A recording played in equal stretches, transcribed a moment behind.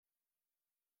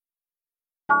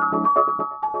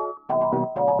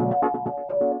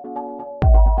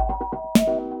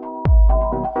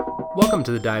Welcome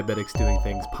to the Diabetics Doing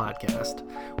Things podcast.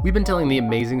 We've been telling the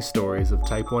amazing stories of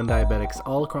type 1 diabetics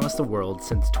all across the world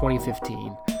since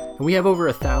 2015, and we have over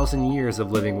 1,000 years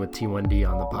of living with T1D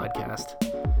on the podcast.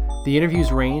 The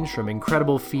interviews range from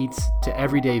incredible feats to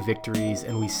everyday victories,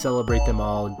 and we celebrate them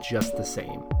all just the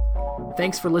same.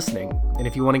 Thanks for listening, and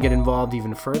if you want to get involved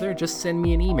even further, just send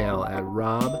me an email at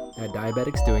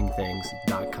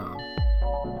rob@diabeticsdoingthings.com.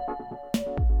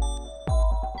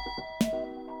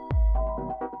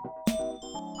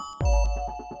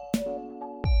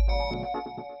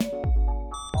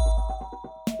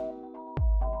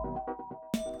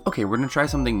 Okay, we're going to try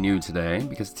something new today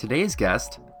because today's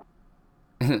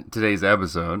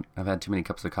episode, I've had too many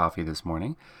cups of coffee this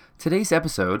morning. Today's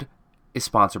episode is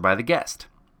sponsored by the guest.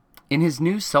 In his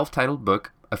new self-titled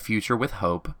book, A Future with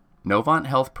Hope, Novant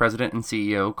Health President and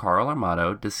CEO Carl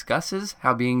Armato discusses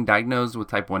how being diagnosed with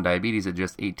type 1 diabetes at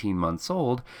just 18 months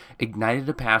old ignited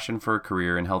a passion for a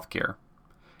career in healthcare.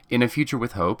 In A Future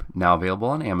with Hope, now available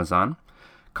on Amazon,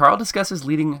 Carl discusses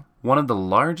leading one of the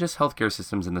largest healthcare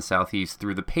systems in the Southeast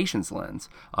through the patient's lens,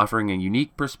 offering a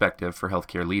unique perspective for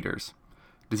healthcare leaders.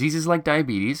 Diseases like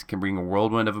diabetes can bring a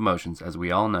whirlwind of emotions, as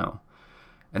we all know.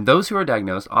 And those who are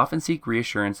diagnosed often seek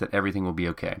reassurance that everything will be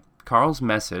okay. Carl's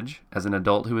message, as an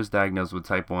adult who is diagnosed with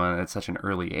type 1 at such an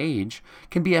early age,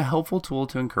 can be a helpful tool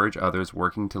to encourage others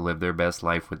working to live their best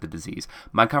life with the disease.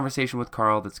 My conversation with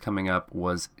Carl that's coming up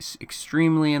was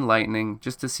extremely enlightening,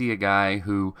 just to see a guy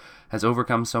who has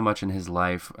overcome so much in his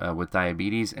life with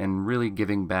diabetes and really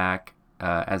giving back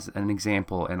as an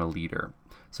example and a leader.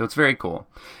 So it's very cool.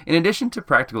 In addition to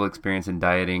practical experience in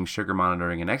dieting, sugar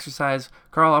monitoring, and exercise,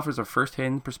 Carl offers a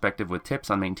first-hand perspective with tips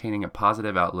on maintaining a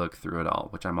positive outlook through it all,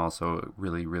 which I'm also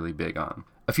really, really big on.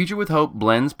 A Future with Hope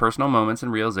blends personal moments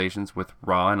and realizations with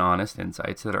raw and honest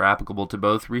insights that are applicable to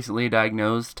both recently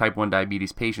diagnosed type 1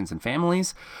 diabetes patients and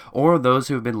families, or those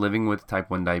who have been living with type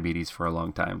 1 diabetes for a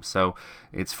long time. So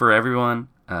it's for everyone.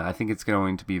 I think it's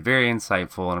going to be very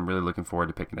insightful, and I'm really looking forward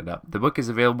to picking it up. The book is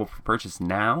available for purchase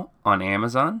now on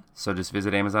Amazon, so just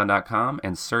visit Amazon.com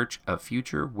and search A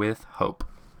Future with Hope.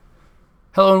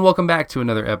 Hello and welcome back to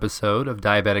another episode of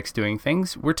Diabetics Doing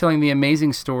Things. We're telling the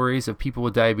amazing stories of people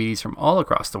with diabetes from all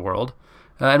across the world.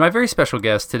 And my very special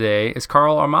guest today is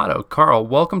Carl Armato. Carl,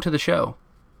 welcome to the show.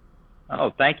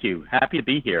 Oh, thank you. Happy to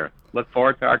be here. Look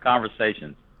forward to our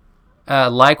conversations.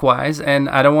 Likewise, and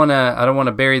I don't want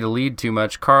to bury the lead too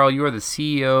much. Carl, you are the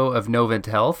CEO of Novant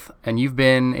Health, and you've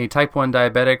been a type 1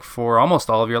 diabetic for almost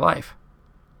all of your life.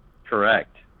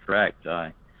 Correct.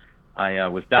 I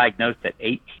was diagnosed at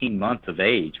 18 months of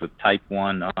age with type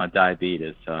 1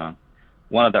 diabetes.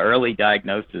 One of the early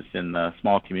diagnoses in the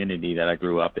small community that I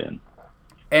grew up in.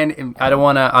 And I don't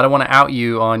want to out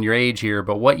you on your age here,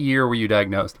 but what year were you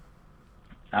diagnosed?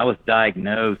 I was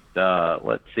diagnosed.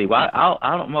 Let's see. Well,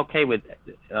 I'm okay with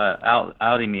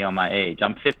outing me on my age.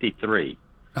 I'm 53.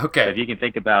 Okay. So if you can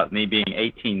think about me being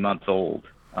 18 months old,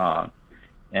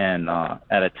 and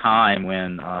at a time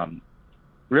when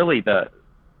really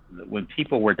when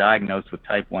people were diagnosed with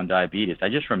type 1 diabetes, I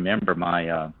just remember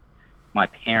my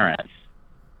parents,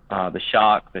 the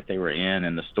shock that they were in,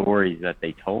 and the stories that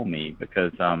they told me,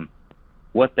 because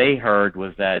what they heard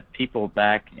was that people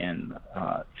back in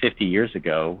 50 years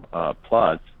ago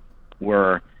plus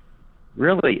were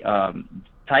really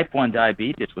type 1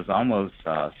 diabetes was almost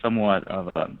somewhat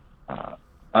of an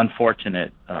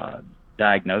unfortunate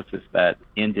diagnosis that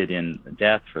ended in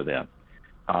death for them.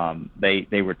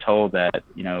 They were told that,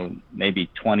 maybe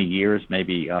 20 years,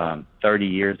 maybe 30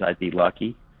 years, I'd be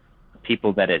lucky.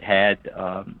 People that had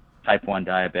type 1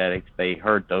 diabetics, they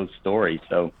heard those stories.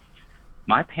 So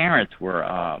my parents were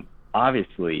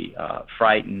obviously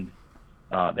frightened.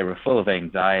 They were full of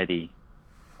anxiety.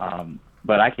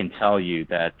 But I can tell you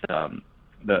that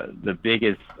the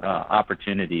biggest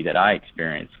opportunity that I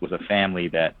experienced was a family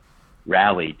that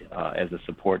rallied as a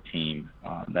support team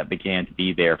that began to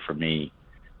be there for me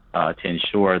to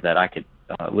ensure that I could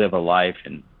live a life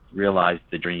and realize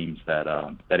the dreams that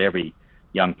every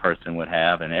young person would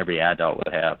have and every adult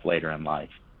would have later in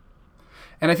life.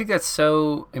 And I think that's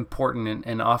so important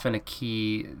and often a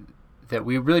key that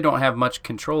we really don't have much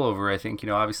control over. I think,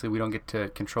 obviously we don't get to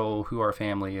control who our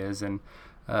family is and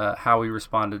how we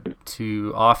responded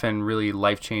to often really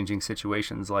life-changing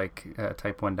situations like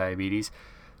type 1 diabetes.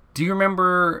 Do you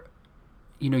remember,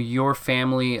 your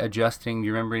family adjusting? Do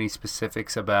you remember any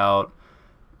specifics about,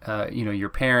 your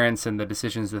parents and the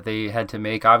decisions that they had to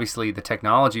make? Obviously, the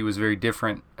technology was very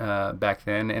different back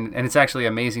then, and it's actually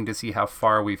amazing to see how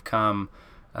far we've come,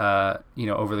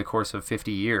 over the course of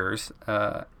 50 years.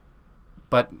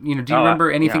 But do you remember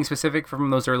anything yeah. specific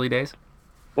from those early days?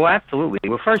 Well, absolutely.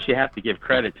 Well, first you have to give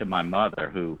credit to my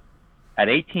mother, who, at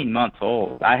 18 months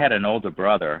old, I had an older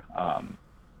brother,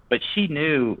 but she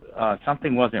knew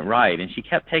something wasn't right, and she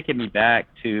kept taking me back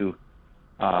to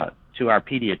our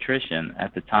pediatrician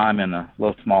at the time in a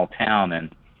little small town,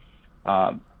 and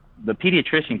the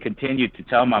pediatrician continued to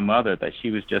tell my mother that she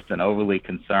was just an overly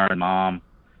concerned mom.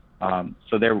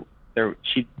 So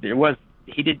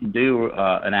he didn't do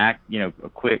a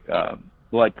quick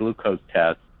blood glucose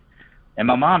test. And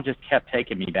my mom just kept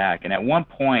taking me back. And at one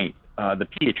point, the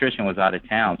pediatrician was out of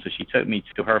town, so she took me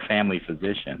to her family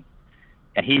physician.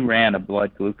 And he ran a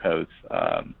blood glucose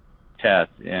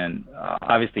test. And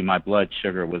obviously my blood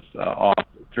sugar was off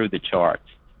through the charts.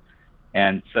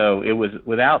 And so it was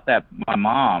without that, my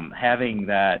mom having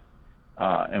that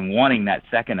and wanting that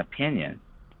second opinion,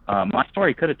 my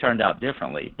story could have turned out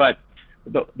differently. But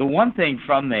the one thing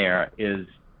from there is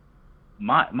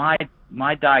my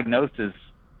diagnosis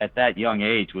at that young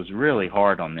age was really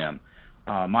hard on them.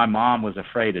 My mom was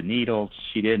afraid of needles.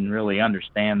 She didn't really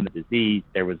understand the disease.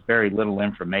 There was very little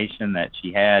information that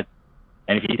she had.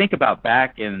 And if you think about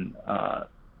back in,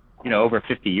 over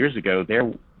 50 years ago,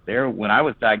 when I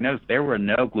was diagnosed, there were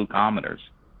no glucometers.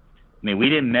 I mean, we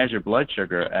didn't measure blood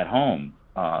sugar at home.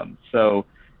 And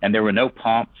there were no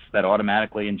pumps that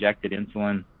automatically injected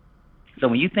insulin. So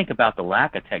when you think about the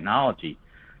lack of technology,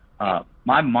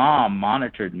 my mom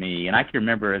monitored me, and I can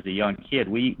remember as a young kid,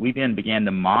 we then began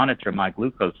to monitor my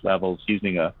glucose levels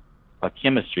using a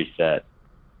chemistry set.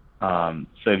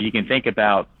 So if you can think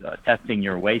about testing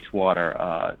your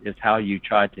wastewater is how you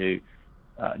try to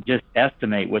just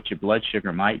estimate what your blood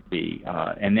sugar might be,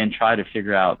 and then try to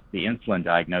figure out the insulin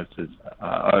diagnosis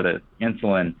or the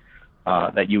insulin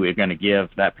that you were going to give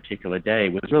that particular day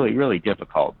was really, really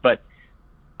difficult. But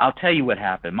I'll tell you what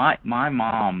happened. My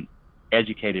mom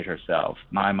educated herself.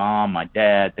 My mom, my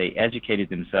dad, they educated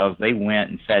themselves. They went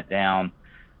and sat down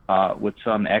with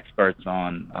some experts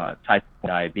on type 1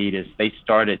 diabetes. They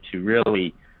started to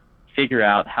really figure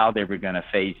out how they were going to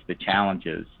face the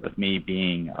challenges of me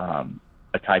being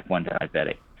a type 1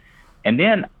 diabetic. And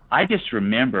then I just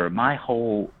remember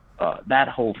that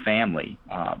whole family.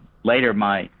 Later,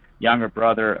 my younger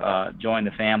brother joined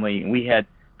the family, and we had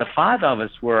the five of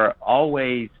us were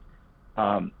always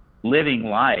living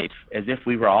life as if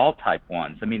we were all type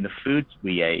 1s. I mean, the foods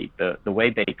we ate, the way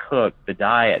they cooked, the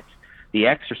diets, the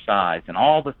exercise, and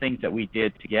all the things that we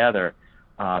did together,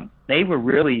 they were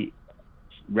really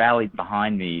rallied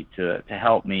behind me to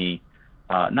help me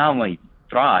not only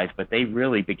thrive, but they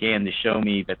really began to show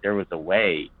me that there was a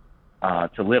way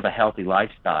to live a healthy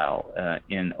lifestyle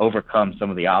and overcome some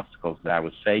of the obstacles that I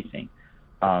was facing.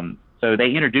 So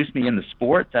they introduced me into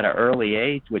sports at an early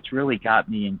age, which really got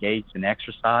me engaged in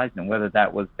exercise, and whether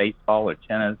that was baseball or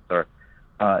tennis or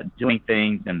doing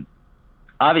things. And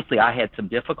obviously I had some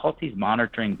difficulties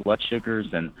monitoring blood sugars,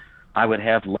 and I would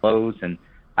have lows. And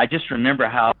I just remember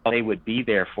how they would be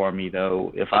there for me,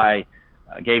 though, if I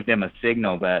gave them a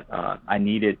signal that I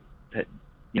needed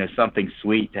something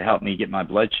sweet to help me get my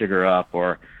blood sugar up,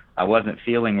 or I wasn't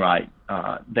feeling right.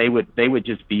 They would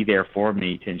just be there for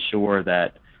me to ensure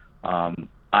that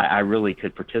I really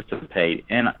could participate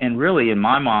and really, in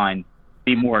my mind,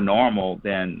 be more normal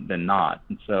than not.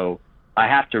 And so I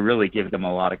have to really give them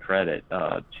a lot of credit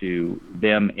to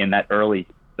them in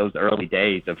those early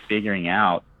days of figuring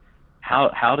out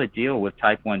how to deal with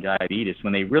type 1 diabetes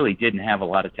when they really didn't have a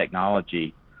lot of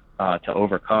technology to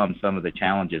overcome some of the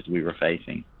challenges we were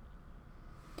facing.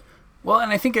 Well,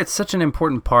 and I think it's such an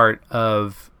important part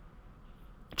of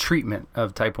treatment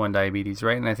of type 1 diabetes,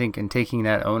 right? And I think in taking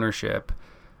that ownership,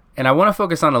 and I want to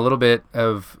focus on a little bit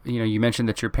of, you mentioned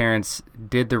that your parents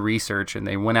did the research and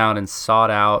they went out and sought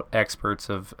out experts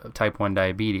of type 1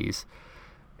 diabetes.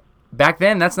 Back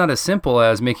then, that's not as simple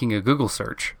as making a Google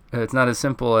search. It's not as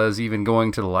simple as even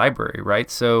going to the library, right?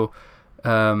 So,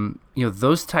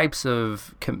 those types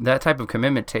of, that type of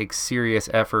commitment takes serious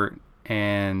effort.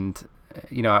 And,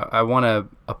 I want to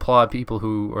applaud people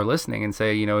who are listening and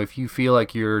say, if you feel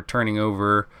like you're turning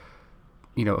over,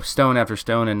 stone after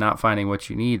stone and not finding what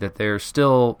you need, that there's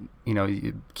still,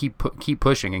 you keep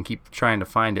pushing and keep trying to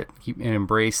find it, and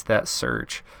embrace that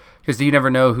search, because you never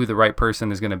know who the right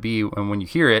person is going to be, and when you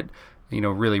hear it,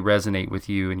 really resonate with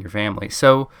you and your family.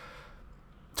 So,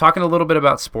 talking a little bit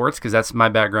about sports, because that's my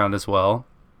background as well.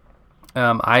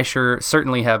 I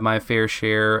certainly have my fair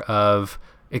share of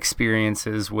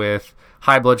experiences with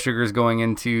high blood sugars going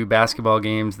into basketball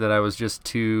games that I was just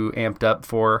too amped up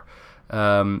for,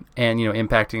 and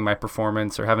impacting my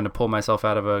performance or having to pull myself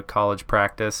out of a college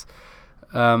practice.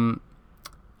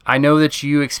 I know that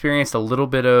you experienced a little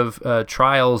bit of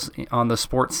trials on the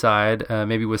sports side,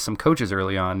 maybe with some coaches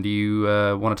early on. Do you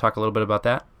want to talk a little bit about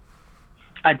that?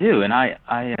 I do, and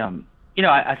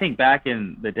I think back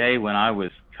in the day when I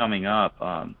was coming up,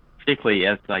 particularly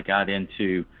as I got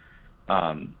into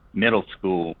middle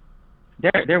school,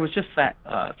 there was just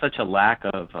such a lack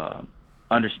of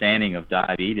understanding of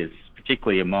diabetes,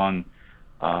 particularly among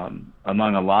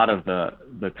a lot of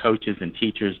the coaches and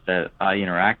teachers that I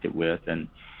interacted with. And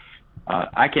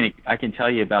I can tell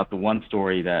you about the one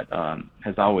story that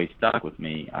has always stuck with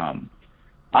me.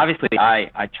 Obviously,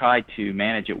 I tried to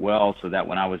manage it well so that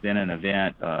when I was in an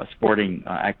event, sporting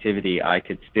activity, I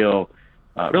could still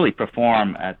really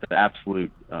perform at the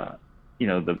absolute,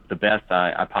 the best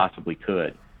I possibly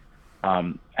could.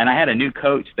 And I had a new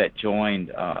coach that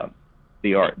joined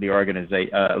the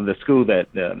organization,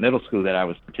 the middle school that I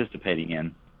was participating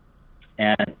in,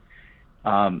 and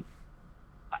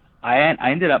I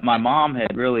ended up, my mom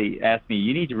had really asked me,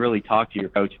 you need to really talk to your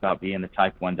coach about being a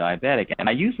type 1 diabetic. And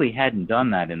I usually hadn't done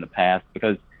that in the past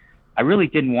because I really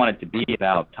didn't want it to be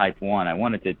about type 1. I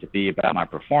wanted it to be about my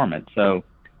performance. So,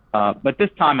 but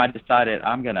this time I decided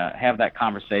I'm going to have that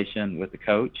conversation with the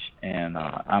coach, and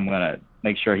I'm going to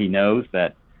make sure he knows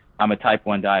that I'm a type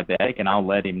 1 diabetic, and I'll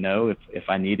let him know if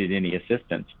I needed any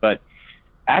assistance. But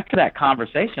after that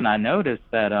conversation, I noticed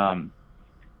that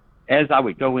as I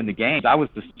would go into games, I was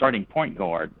the starting point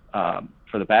guard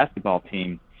for the basketball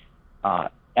team.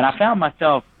 And I found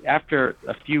myself, after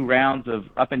a few rounds of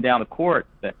up and down the court,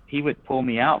 that he would pull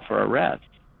me out for a rest.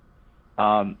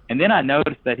 And then I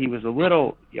noticed that he was a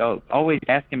little, always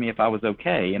asking me if I was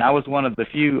okay. And I was one of the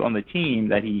few on the team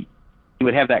that he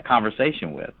would have that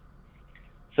conversation with.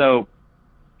 So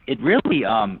it really,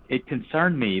 it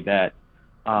concerned me that,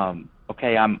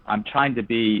 okay, I'm trying to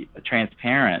be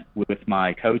transparent with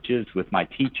my coaches, with my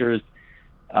teachers,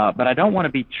 but I don't want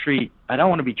to be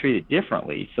treated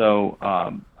differently. So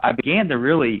I began to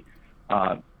really,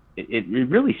 it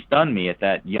really stunned me at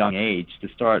that young age to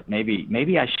start.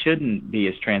 Maybe I shouldn't be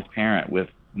as transparent with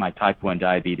my type 1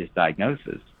 diabetes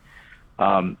diagnosis,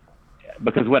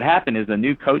 because what happened is a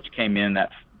new coach came in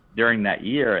during that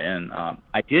year, and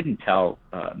I didn't tell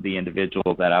the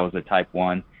individual that I was a type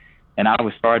 1. And I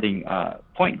was starting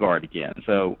point guard again.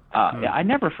 So I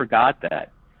never forgot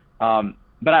that.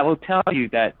 But I will tell you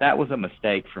that that was a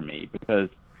mistake for me, because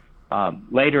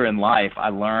later in life I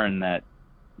learned that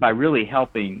by really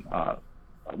helping,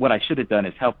 what I should have done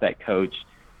is help that coach,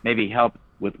 maybe help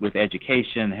with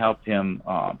education, helped him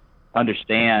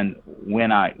understand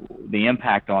the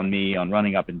impact on me on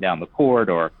running up and down the court,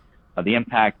 or the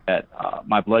impact that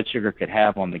my blood sugar could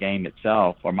have on the game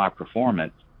itself or my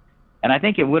performance. And I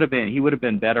think he would have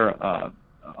been better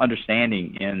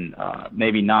understanding in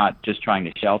maybe not just trying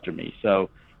to shelter me. So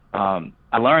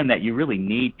I learned that you really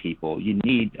need people. You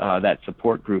need that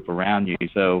support group around you.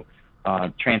 So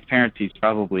transparency is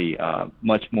probably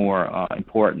much more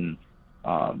important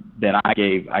than I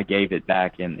gave it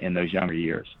back in those younger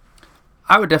years.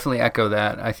 I would definitely echo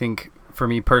that. I think for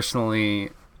me personally,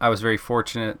 I was very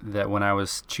fortunate that when I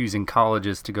was choosing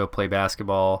colleges to go play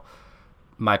basketball,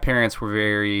 my parents were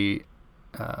very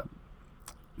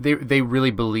they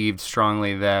really believed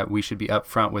strongly that we should be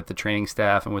upfront with the training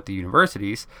staff and with the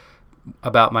universities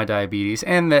about my diabetes,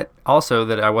 and that also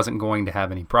that I wasn't going to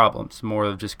have any problems. More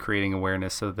of just creating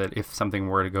awareness so that if something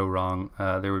were to go wrong,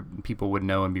 people would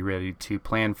know and be ready to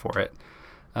plan for it.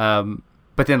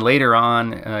 But then later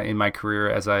on in my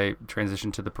career, as I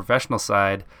transitioned to the professional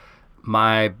side,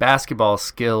 my basketball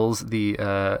skills,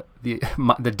 the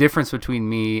difference between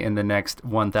me and the next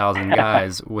 1,000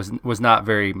 guys was not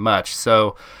very much.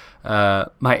 So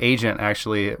my agent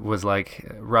actually was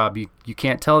like, Rob, you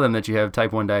can't tell them that you have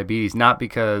type 1 diabetes, not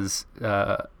because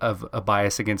of a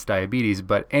bias against diabetes,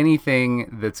 but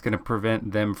anything that's going to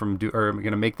prevent them from or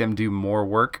going to make them do more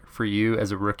work for you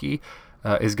as a rookie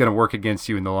is going to work against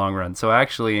you in the long run. So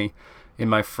actually, in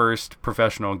my first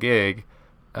professional gig,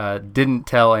 didn't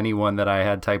tell anyone that I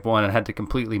had type 1 and had to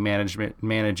completely manage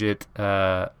it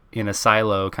in a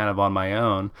silo kind of on my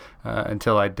own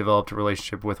until I developed a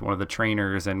relationship with one of the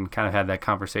trainers and kind of had that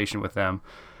conversation with them.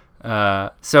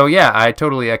 So yeah, I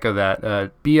totally echo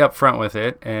that. Be upfront with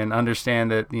it and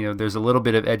understand that, there's a little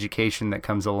bit of education that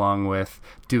comes along with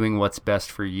doing what's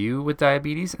best for you with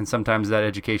diabetes. And sometimes that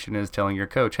education is telling your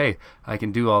coach, hey, I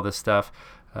can do all this stuff.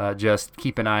 Just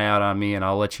keep an eye out on me and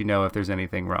I'll let you know if there's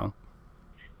anything wrong.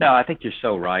 No, I think you're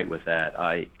so right with that.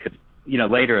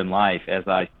 Later in life, as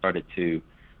I started to,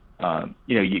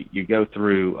 you go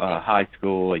through high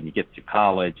school and you get to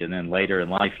college, and then later in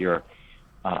life,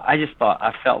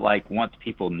 I felt like once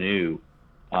people knew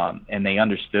and they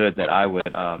understood that I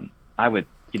would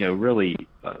really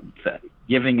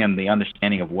giving them the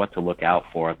understanding of what to look out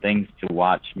for, things to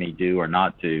watch me do or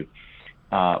not do,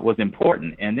 was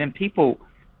important. And then people,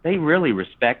 they really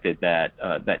respected that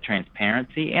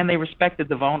transparency, and they respected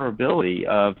the vulnerability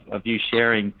of you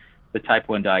sharing the type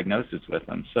 1 diagnosis with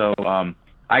them. So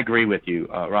I agree with you,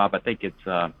 Rob. I think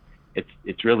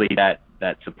it's really that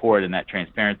support and that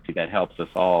transparency that helps us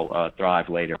all thrive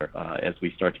later as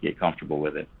we start to get comfortable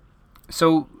with it.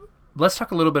 So let's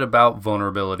talk a little bit about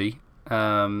vulnerability,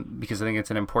 because I think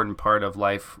it's an important part of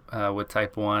life with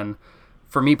type 1.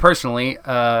 For me personally,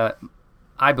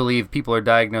 I believe people are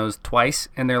diagnosed twice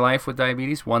in their life with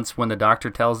diabetes, once when the doctor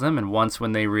tells them and once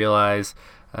when they realize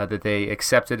that they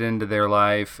accept it into their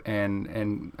life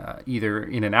and either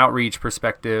in an outreach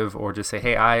perspective or just say,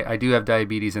 hey, I do have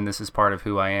diabetes and this is part of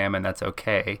who I am and that's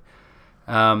okay.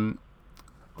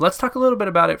 Let's talk a little bit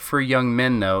about it for young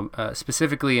men, though,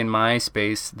 specifically in my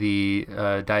space, the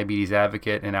diabetes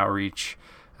advocate and outreach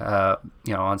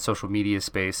on social media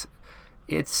space.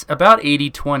 It's about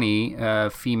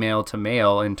 80-20 female to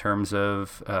male in terms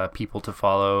of people to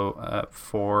follow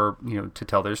to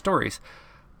tell their stories.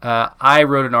 I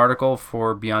wrote an article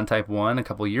for Beyond Type 1 a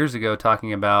couple years ago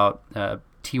talking about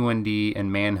T1D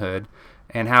and manhood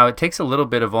and how it takes a little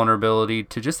bit of vulnerability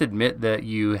to just admit that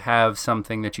you have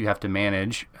something that you have to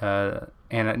manage,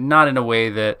 and not in a way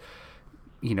that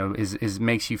is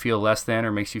makes you feel less than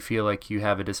or makes you feel like you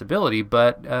have a disability,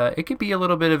 but it could be a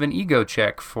little bit of an ego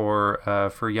check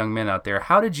for young men out there.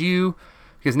 How did you?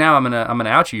 Because now I'm gonna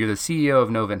out you. You're the CEO of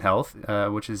Novant Health,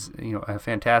 which is a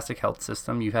fantastic health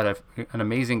system. You've had an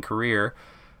amazing career.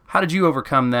 How did you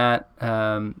overcome that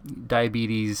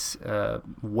diabetes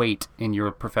weight in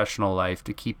your professional life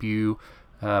to keep you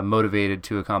motivated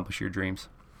to accomplish your dreams?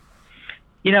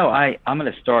 I'm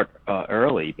going to start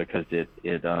early because it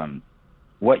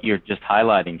what you're just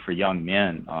highlighting for young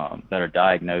men that are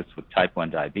diagnosed with type 1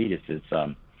 diabetes is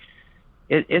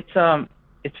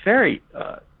it's very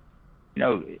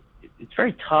it's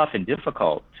very tough and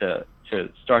difficult to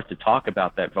start to talk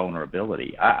about that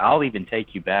vulnerability. I'll even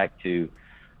take you back to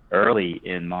early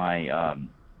in my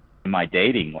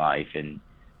dating life, and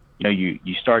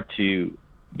you start to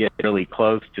get really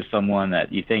close to someone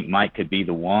that you think could be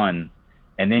the one.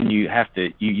 And then you have to,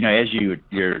 as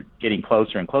you're getting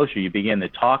closer and closer, you begin to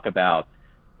talk about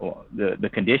the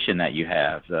condition that you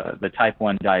have, the type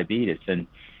 1 diabetes. And,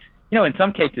 in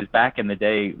some cases back in the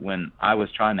day when I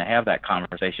was trying to have that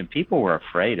conversation, people were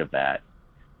afraid of that.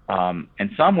 And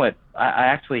I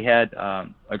actually had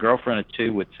a girlfriend or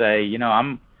two would say,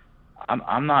 I'm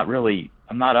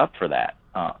not up for that.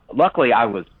 Luckily,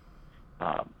 I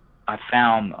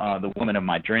found the woman of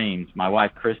my dreams. My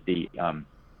wife, Christy,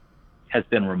 has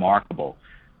been remarkable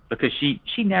because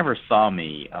she never saw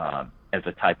me as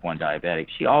a type 1 diabetic.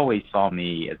 She always saw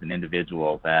me as an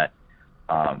individual that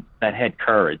had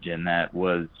courage and that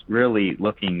was really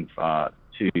looking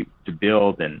to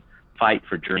build and fight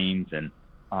for dreams and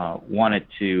wanted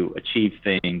to achieve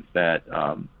things that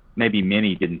maybe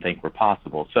many didn't think were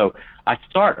possible. So I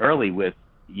start early with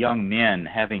young men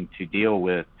having to deal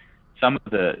with some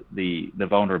of the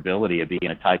vulnerability of being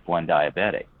a type 1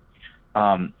 diabetic.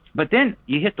 But then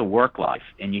you hit the work life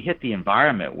and you hit the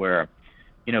environment where,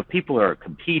 people are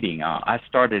competing. I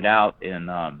started out at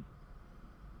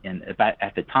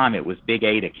the time it was Big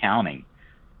 8 accounting,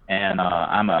 and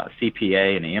I'm a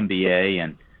CPA and an MBA,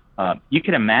 and you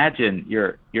can imagine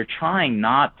you're trying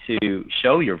not to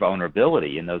show your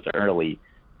vulnerability in those early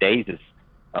days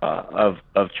of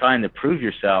trying to prove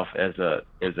yourself as a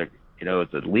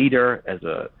leader, as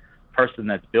a person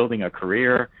that's building a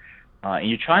career, and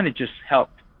you're trying to just help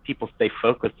people stay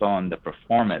focused on the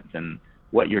performance and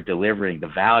what you're delivering, the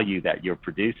value that you're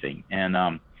producing.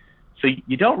 And so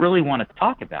you don't really want to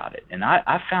talk about it. And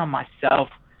I found myself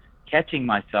catching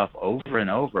myself over and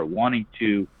over wanting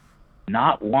to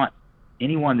not want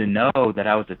anyone to know that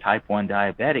I was a type 1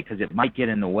 diabetic because it might get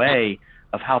in the way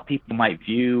of how people might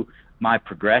view my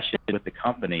progression with the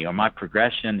company or my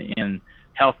progression in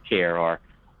healthcare.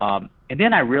 And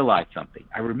then I realized something.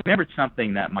 I remembered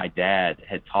something that my dad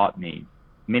had taught me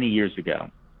many years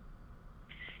ago.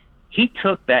 He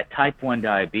took that type 1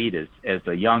 diabetes as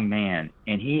a young man,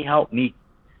 and he helped me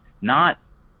not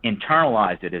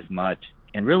internalize it as much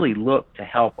and really look to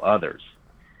help others.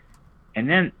 And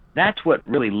then that's what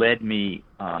really led me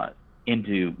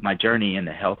into my journey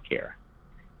into healthcare.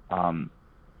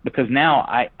 Because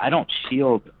now I don't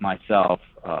shield myself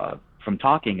from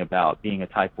talking about being a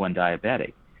type 1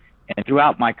 diabetic. And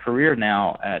throughout my career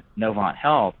now at Novant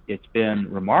Health, it's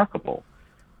been remarkable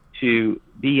to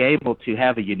be able to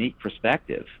have a unique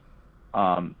perspective,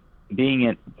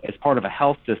 being as part of a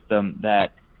health system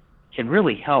that can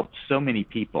really help so many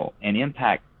people and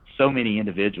impact so many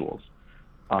individuals.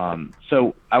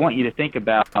 So I want you to think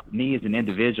about me as an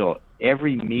individual.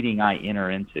 Every meeting I enter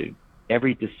into,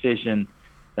 every decision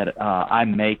that I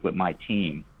make with my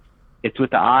team, it's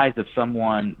with the eyes of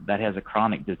someone that has a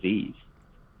chronic disease,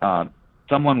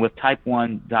 someone with type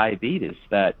 1 diabetes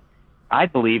that I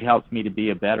believe helps me to be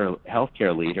a better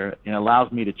healthcare leader and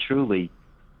allows me to truly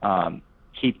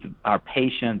keep our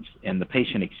patients and the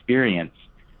patient experience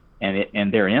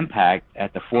and their impact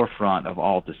at the forefront of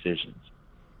all decisions.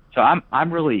 So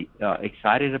I'm really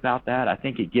excited about that. I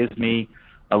think it gives me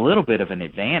a little bit of an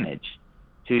advantage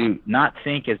to not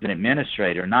think as an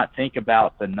administrator, not think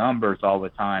about the numbers all the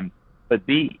time, but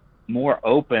be more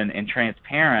open and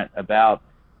transparent about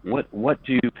what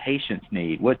do patients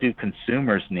need, what do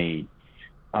consumers need.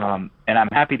 And I'm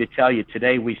happy to tell you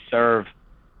today we serve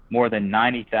more than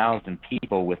 90,000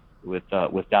 people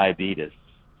with diabetes,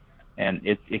 and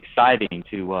it's exciting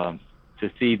to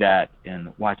see that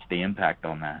and watch the impact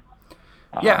on that.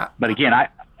 Yeah. But again,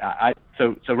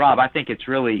 so Rob, I think it's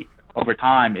really over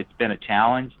time it's been a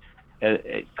challenge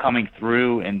coming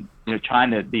through and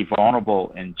trying to be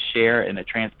vulnerable and share in a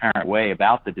transparent way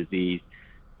about the disease,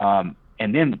 and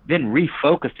then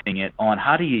refocusing it on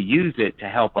how do you use it to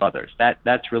help others.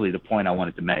 That's really the point I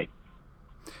wanted to make.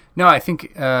 No, I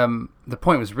think the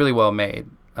point was really well made.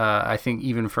 I think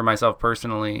even for myself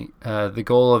personally, the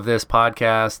goal of this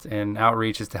podcast and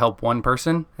outreach is to help one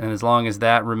person. And as long as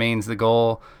that remains the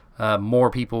goal, more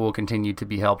people will continue to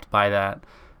be helped by that.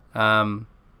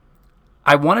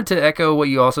 I wanted to echo what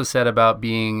you also said about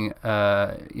being,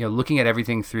 looking at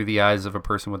everything through the eyes of a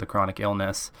person with a chronic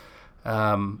illness.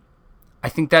 I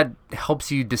think that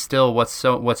helps you distill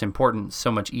what's important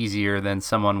so much easier than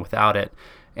someone without it.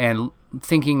 And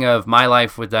thinking of my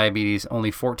life with diabetes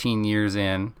only 14 years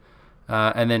in,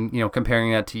 and then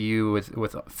comparing that to you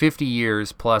with 50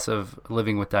 years plus of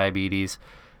living with diabetes,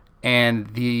 and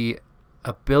the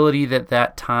ability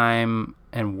that time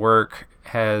and work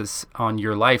has on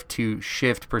your life to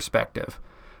shift perspective.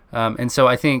 And so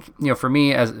I think for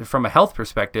me, from a health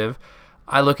perspective,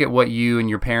 I look at what you and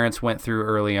your parents went through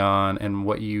early on, and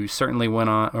what you certainly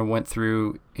went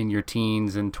through in your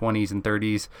teens and 20s and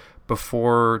 30s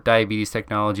before diabetes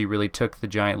technology really took the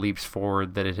giant leaps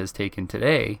forward that it has taken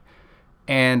today.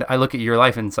 And I look at your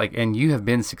life and it's like, and you have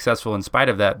been successful in spite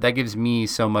of that. That gives me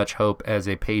so much hope as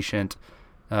a patient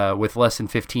with less than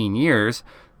 15 years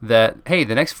that, hey,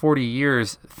 the next 40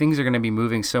 years, things are going to be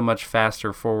moving so much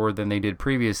faster forward than they did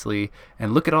previously.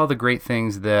 And look at all the great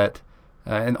things that,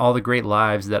 and all the great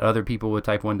lives that other people with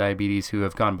type 1 diabetes who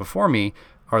have gone before me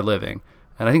are living.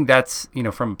 And I think that's,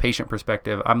 from a patient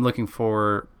perspective, I'm looking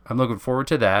forward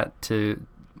to that, to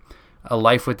a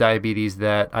life with diabetes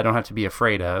that I don't have to be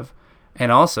afraid of,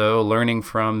 and also learning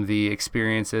from the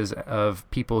experiences of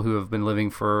people who have been living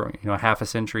for half a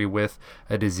century with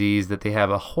a disease that they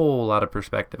have a whole lot of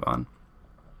perspective on.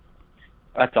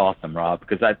 That's awesome, Rob,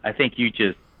 because I think you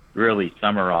just really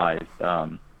summarized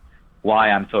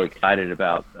why I'm so excited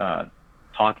about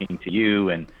talking to you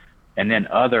and then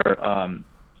other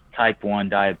type 1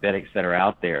 diabetics that are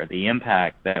out there, the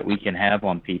impact that we can have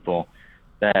on people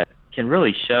that can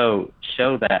really show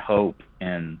that hope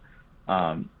and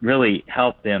really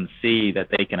help them see that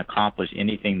they can accomplish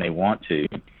anything they want to.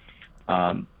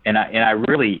 And I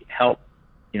really help,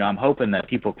 I'm hoping that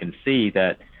people can see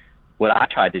that what I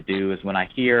tried to do is when I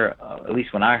hear, at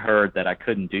least when I heard that I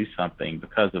couldn't do something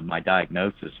because of my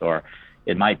diagnosis, or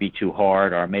it might be too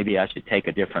hard, or maybe I should take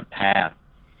a different path,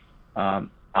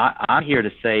 I'm here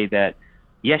to say that,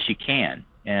 yes, you can,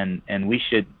 and we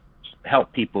should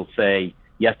help people say,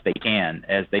 yes, they can,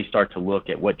 as they start to look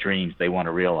at what dreams they want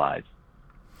to realize.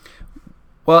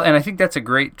 Well, and I think that's a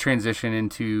great transition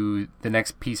into the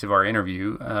next piece of our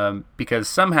interview, because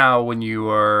somehow when you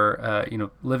are,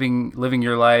 living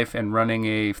your life and running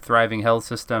a thriving health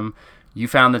system, you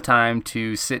found the time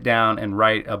to sit down and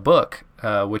write a book,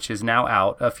 which is now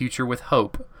out, A Future with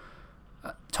Hope.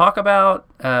 Talk a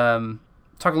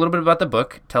little bit about the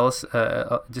book. Tell us,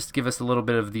 just give us a little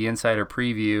bit of the insider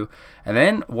preview, and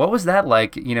then what was that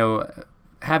like?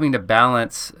 Having to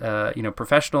balance,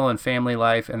 professional and family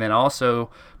life, and then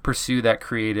also pursue that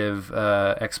creative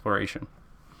exploration.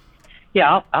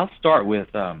 Yeah, I'll start with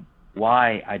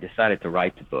why I decided to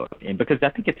write the book, and because I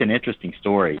think it's an interesting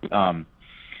story. I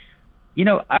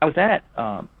was at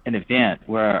an event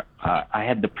where I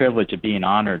had the privilege of being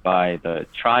honored by the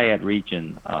Triad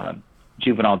Region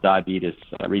Juvenile Diabetes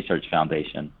Research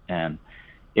Foundation, and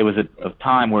it was a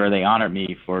time where they honored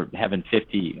me for having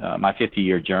my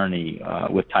 50-year journey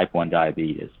with type 1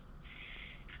 diabetes.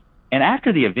 And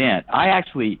after the event, I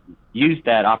actually used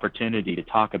that opportunity to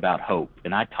talk about hope,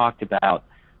 and I talked about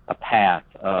a path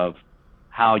of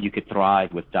how you could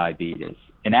thrive with diabetes.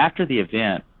 And after the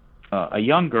event, a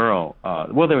young girl,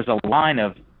 there was a line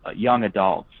of young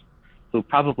adults who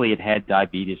probably had had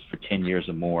diabetes for 10 years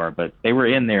or more, but they were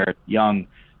in their young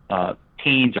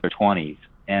teens or 20s.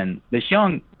 And this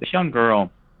young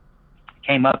girl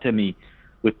came up to me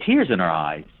with tears in her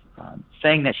eyes,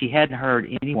 saying that she hadn't heard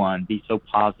anyone be so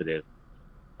positive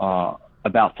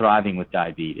about thriving with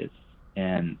diabetes.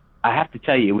 And I have to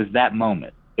tell you, it was that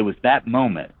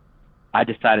moment I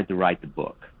decided to write the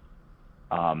book.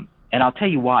 And I'll tell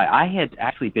you why. I had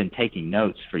actually been taking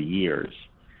notes for years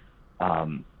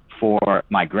for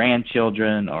my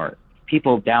grandchildren or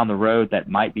people down the road that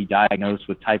might be diagnosed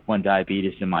with type 1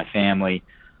 diabetes in my family.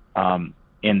 And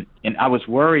I was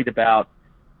worried about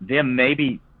them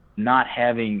maybe not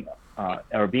having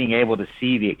or being able to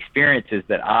see the experiences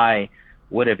that I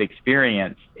would have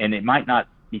experienced, and it might not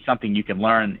be something you can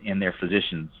learn in their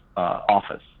physician's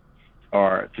office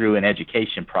or through an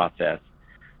education process.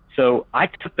 So I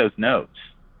took those notes,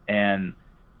 and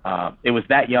it was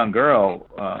that young girl,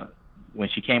 when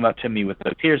she came up to me with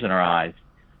those tears in her eyes,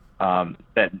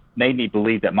 that made me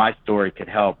believe that my story could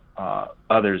help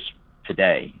others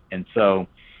today. And so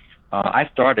I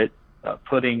started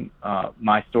putting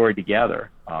my story together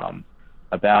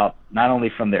about not only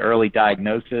from the early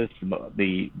diagnosis,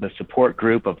 the support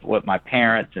group of what my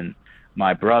parents and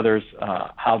my brothers,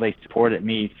 how they supported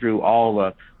me through all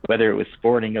the, whether it was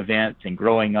sporting events and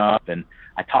growing up. And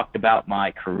I talked about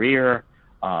my career,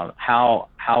 how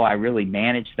I really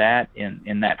managed that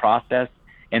in that process.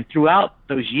 And throughout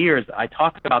those years, I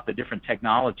talked about the different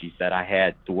technologies that I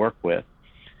had to work with.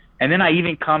 And then I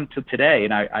even come to today,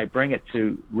 and I bring it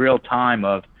to real time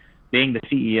of being the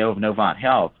CEO of Novant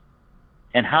Health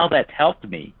and how that's helped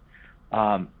me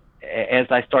as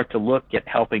I start to look at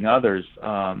helping others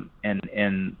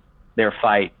in their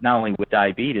fight, not only with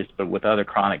diabetes, but with other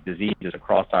chronic diseases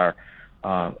across our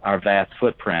vast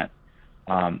footprint.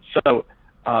 So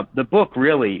the book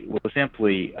really was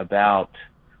simply about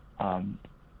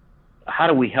how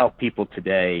do we help people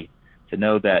today to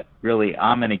know that really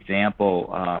I'm an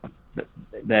example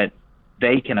that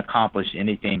they can accomplish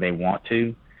anything they want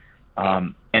to,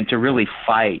 and to really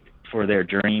fight for their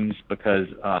dreams, because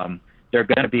there are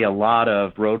going to be a lot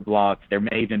of roadblocks. There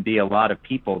may even be a lot of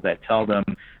people that tell them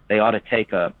they ought to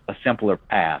take a simpler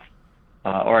path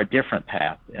or a different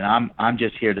path. And I'm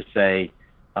just here to say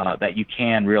that you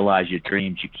can realize your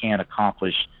dreams. You can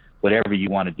accomplish whatever you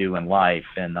want to do in life.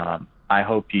 And I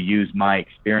hope you use my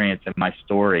experience and my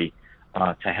story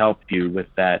to help you with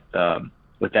that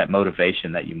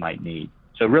motivation that you might need.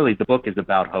 So really, the book is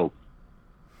about hope.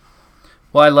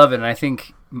 Well, I love it, and I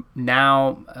think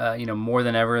now, more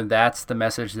than ever, that's the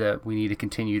message that we need to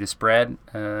continue to spread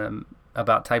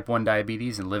about type 1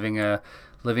 diabetes and living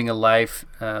a life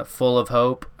full of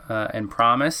hope and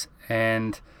promise.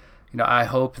 And I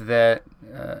hope that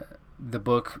the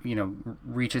book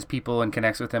reaches people and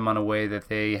connects with them on a way that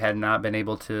they had not been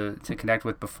able to connect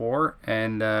with before.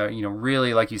 And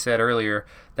really, like you said earlier,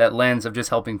 that lens of just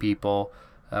helping people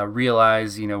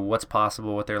realize what's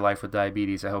possible with their life with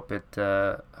diabetes. I hope it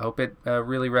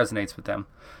really resonates with them.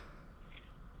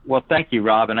 Well, thank you,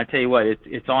 Rob. And I tell you what,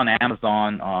 it's on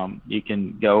Amazon. You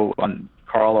can go on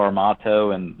Carl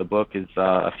Armato, and the book is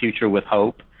A Future with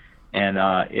Hope. And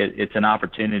it's an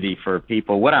opportunity for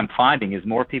people. What I'm finding is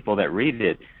more people that read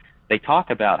it, they talk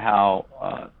about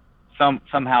how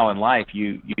somehow in life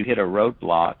you hit a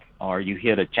roadblock or you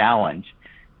hit a challenge,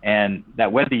 and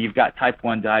that whether you've got type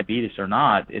 1 diabetes or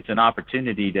not, it's an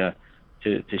opportunity to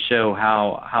show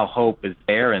how hope is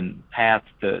there and paths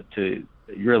to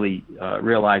really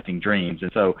realizing dreams.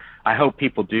 And so I hope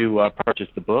people do purchase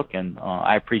the book, and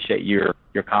I appreciate your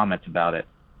comments about it.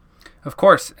 Of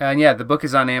course. And yeah, the book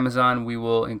is on Amazon. We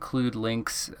will include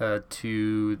links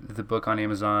to the book on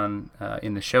Amazon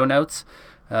in the show notes,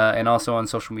 and also on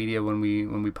social media when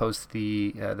we post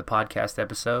the podcast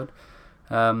episode.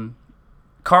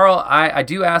 Carl, I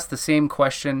do ask the same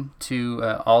question to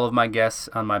all of my guests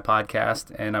on my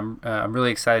podcast, and I'm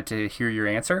really excited to hear your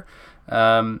answer,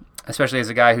 especially as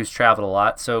a guy who's traveled a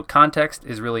lot. So context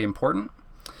is really important.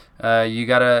 You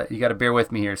gotta bear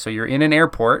with me here. So you're in an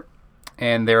airport,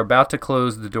 and they're about to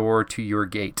close the door to your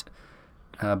gate.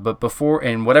 But before,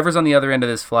 and whatever's on the other end of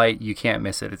this flight, you can't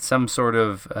miss it. It's some sort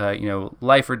of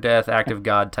life or death, act of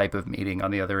God type of meeting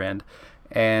on the other end.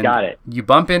 And got it. You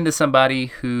bump into somebody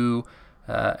who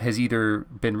has either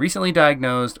been recently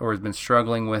diagnosed or has been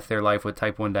struggling with their life with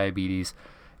type 1 diabetes.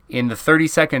 In the 30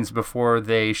 seconds before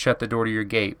they shut the door to your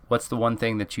gate, what's the one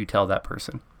thing that you tell that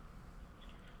person?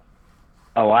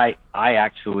 Oh, I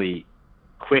actually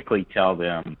quickly tell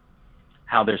them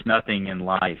how there's nothing in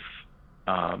life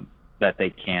that they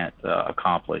can't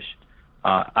accomplish.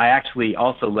 I actually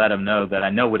also let them know that I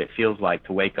know what it feels like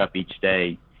to wake up each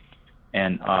day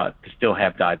and to still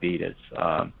have diabetes.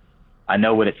 I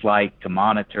know what it's like to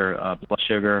monitor blood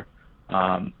sugar.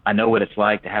 I know what it's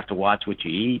like to have to watch what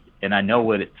you eat, and I know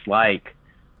what it's like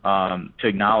to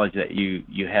acknowledge that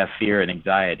you have fear and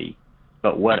anxiety.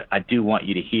 But what I do want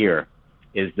you to hear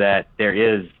is that there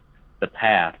is the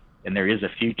path and there is a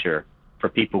future for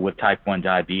people with type 1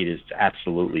 diabetes to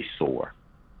absolutely soar.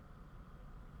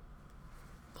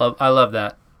 I love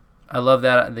that. I love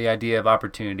that, the idea of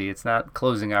opportunity. It's not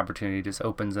closing opportunity, it just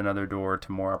opens another door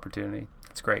to more opportunity.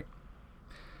 That's great.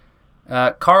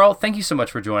 Carl, thank you so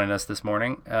much for joining us this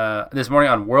morning. This morning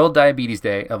on World Diabetes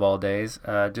Day, of all days.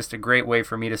 Just a great way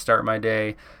for me to start my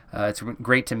day. It's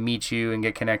great to meet you and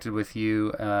get connected with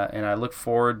you. And I look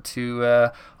forward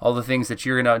to all the things that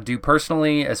you're going to do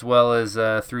personally, as well as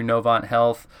through Novant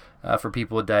Health for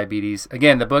people with diabetes.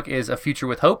 Again, the book is A Future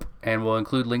with Hope, and we'll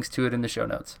include links to it in the show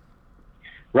notes.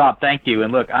 Rob, thank you.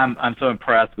 And look, I'm so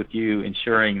impressed with you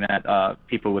ensuring that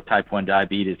people with type 1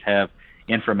 diabetes have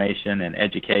information and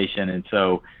education. And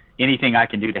so anything I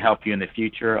can do to help you in the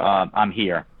future, I'm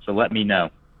here. So let me know.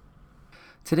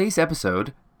 Today's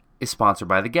episode is sponsored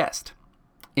by The Guest.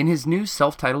 In his new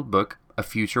self-titled book, A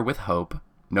Future with Hope,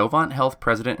 Novant Health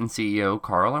President and CEO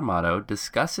Carl Armato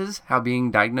discusses how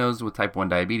being diagnosed with type 1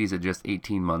 diabetes at just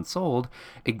 18 months old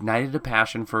ignited a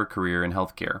passion for a career in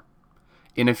healthcare.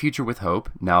 In A Future with Hope,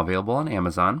 now available on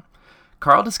Amazon,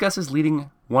 Carl discusses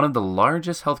leading one of the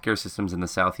largest healthcare systems in the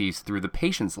Southeast through the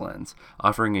patient's lens,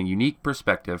 offering a unique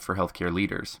perspective for healthcare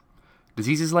leaders.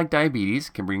 Diseases like diabetes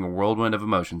can bring a whirlwind of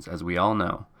emotions, as we all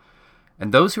know.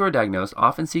 And those who are diagnosed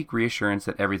often seek reassurance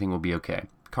that everything will be okay.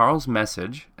 Carl's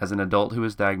message, as an adult who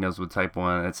is diagnosed with type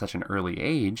 1 at such an early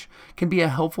age, can be a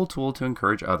helpful tool to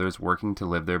encourage others working to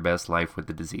live their best life with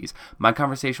the disease. My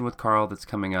conversation with Carl that's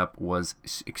coming up was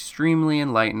extremely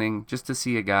enlightening, just to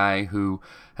see a guy who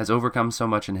has overcome so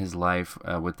much in his life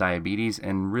with diabetes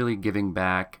and really giving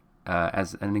back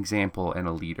as an example and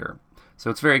a leader. So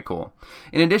it's very cool.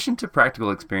 In addition to practical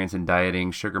experience in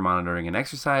dieting, sugar monitoring, and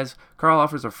exercise, Carl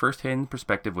offers a first-hand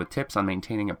perspective with tips on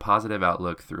maintaining a positive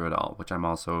outlook through it all, which I'm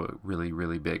also really,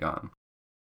 really big on.